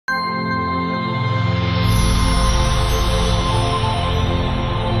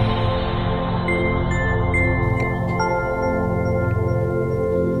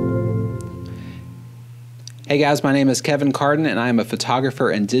Hey guys, my name is Kevin Carden and I am a photographer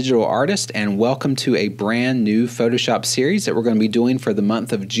and digital artist, and welcome to a brand new Photoshop series that we're going to be doing for the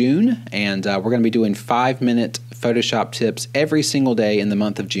month of June. And we're going to be doing 5-minute Photoshop tips every single day in the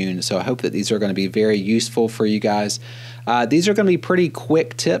month of June. So I hope that these are going to be very useful for you guys. These are going to be pretty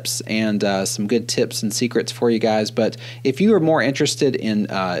quick tips and some good tips and secrets for you guys. But if you are more interested in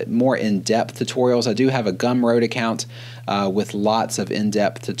more in-depth tutorials, I do have a Gumroad account with lots of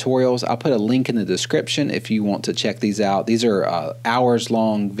in-depth tutorials. I'll put a link in the description if you want to check these out. These are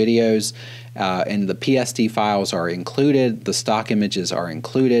hours-long videos, and the PSD files are included, the stock images are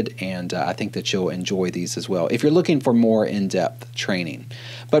included, and I think that you'll enjoy these as well if you're looking for more in-depth training.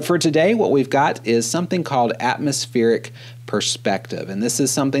 But for today, what we've got is something called atmospheric perspective, and this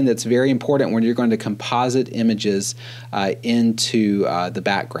is something that's very important when you're going to composite images into the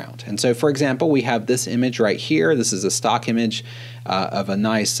background. And so, for example, we have this image right here. This is a stock image of a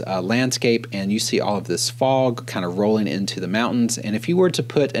nice landscape, and you see all of this fog kind of rolling into the mountains. And if you were to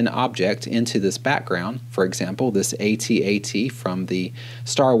put an object into this background, for example, this AT-AT from the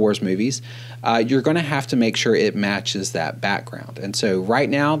Star Wars movies, you're going to have to make sure it matches that background. And so right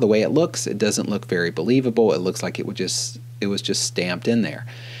now, the way it looks, it doesn't look very believable. It looks like it was just stamped in there.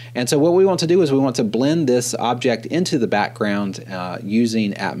 And so what we want to do is we want to blend this object into the background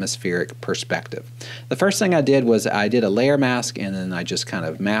using atmospheric perspective. The first thing I did was I did a layer mask, and then I just kind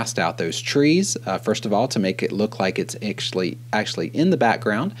of masked out those trees, first of all, to make it look like it's actually in the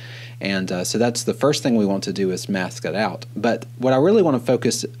background. And so that's the first thing we want to do, is mask it out. But what I really want to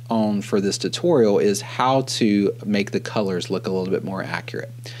focus on for this tutorial is how to make the colors look a little bit more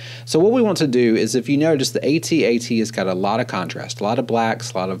accurate. So what we want to do is, if you notice, the AT-AT has got a lot of contrast, a lot of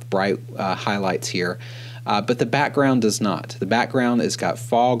blacks, a lot of bright highlights here, but the background does not. The background has got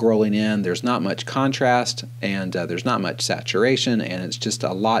fog rolling in, there's not much contrast, and there's not much saturation, and it's just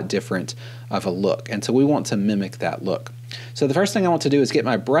a lot different of a look. And so we want to mimic that look. So the first thing I want to do is get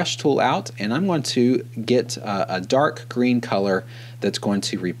my brush tool out, and I'm going to get a dark green color that's going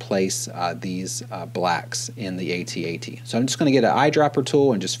to replace these blacks in the AT-AT. So I'm just going to get an eyedropper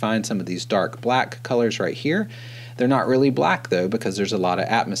tool and just find some of these dark black colors right here. They're not really black though, because there's a lot of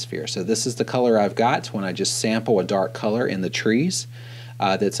atmosphere. So this is the color I've got when I just sample a dark color in the trees.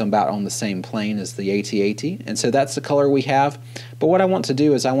 That's about on the same plane as the AT-AT, and so that's the color we have. But what I want to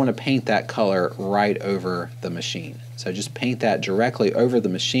do is I want to paint that color right over the machine. So just paint that directly over the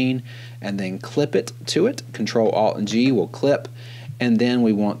machine and then clip it to it. Control-Alt-G will clip, and then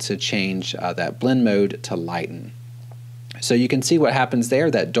we want to change that blend mode to lighten. So you can see what happens there.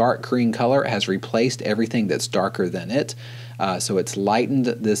 That dark green color has replaced everything that's darker than it. So it's lightened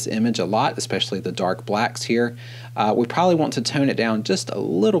this image a lot, especially the dark blacks here. We probably want to tone it down just a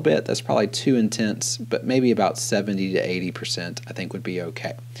little bit. That's probably too intense, but maybe about 70 to 80% I think would be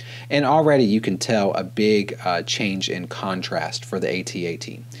okay. And already you can tell a big change in contrast for the AT-AT.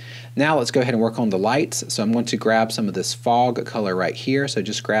 Now let's go ahead and work on the lights. So I'm going to grab some of this fog color right here. So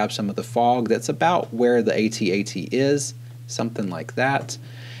just grab some of the fog that's about where the AT-AT is, something like that.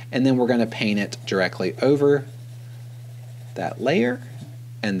 And then we're going to paint it directly over that layer,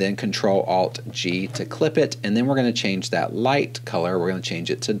 and then Control-Alt-G to clip it, and then we're going to change that light color. We're going to change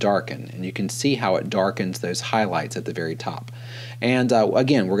it to darken, and you can see how it darkens those highlights at the very top. And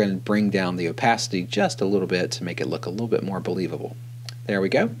again, we're going to bring down the opacity just a little bit to make it look a little bit more believable. There we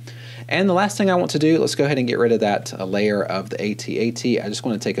go. And the last thing I want to do, let's go ahead and get rid of that layer of the AT-AT. I just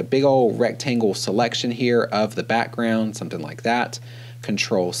want to take a big old rectangle selection here of the background, something like that.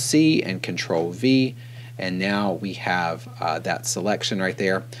 Control-C and Control-V. And now we have that selection right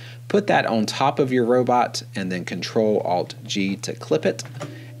there. Put that on top of your robot, and then Control-Alt-G to clip it.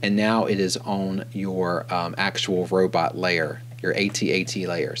 And now it is on your actual robot layer, your AT-AT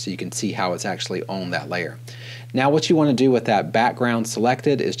layer. So you can see how it's actually on that layer. Now what you want to do with that background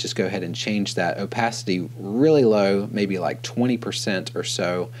selected is just go ahead and change that opacity really low, maybe like 20% or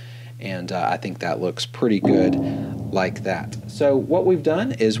so. And I think that looks pretty good like that. So what we've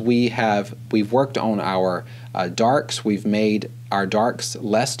done is we've worked on our darks. We've made our darks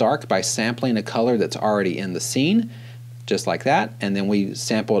less dark by sampling a color that's already in the scene, just like that. And then we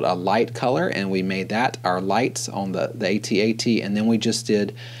sampled a light color, and we made that our lights on the AT-AT. And then we just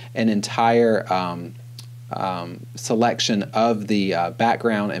did an entire selection of the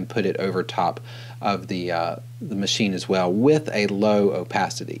background and put it over top of the machine as well, with a low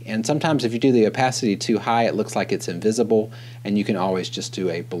opacity. And sometimes if you do the opacity too high, it looks like it's invisible, and you can always just do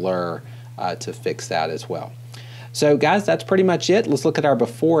a blur to fix that as well. So guys, that's pretty much it. Let's look at our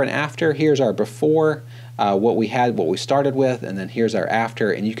before and after. Here's our before. what we started with, and then here's our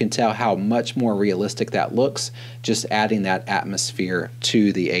after, and you can tell how much more realistic that looks just adding that atmosphere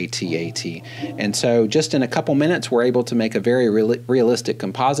to the AT-AT. And so just in a couple minutes, we're able to make a very realistic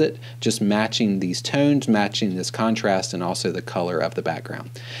composite, just matching these tones, matching this contrast, and also the color of the background.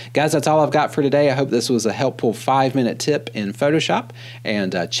 Guys, that's all I've got for today. I hope this was a helpful 5-minute tip in Photoshop,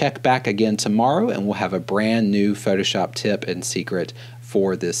 and check back again tomorrow, and we'll have a brand new Photoshop tip and secret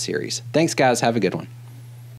for this series. Thanks, guys. Have a good one.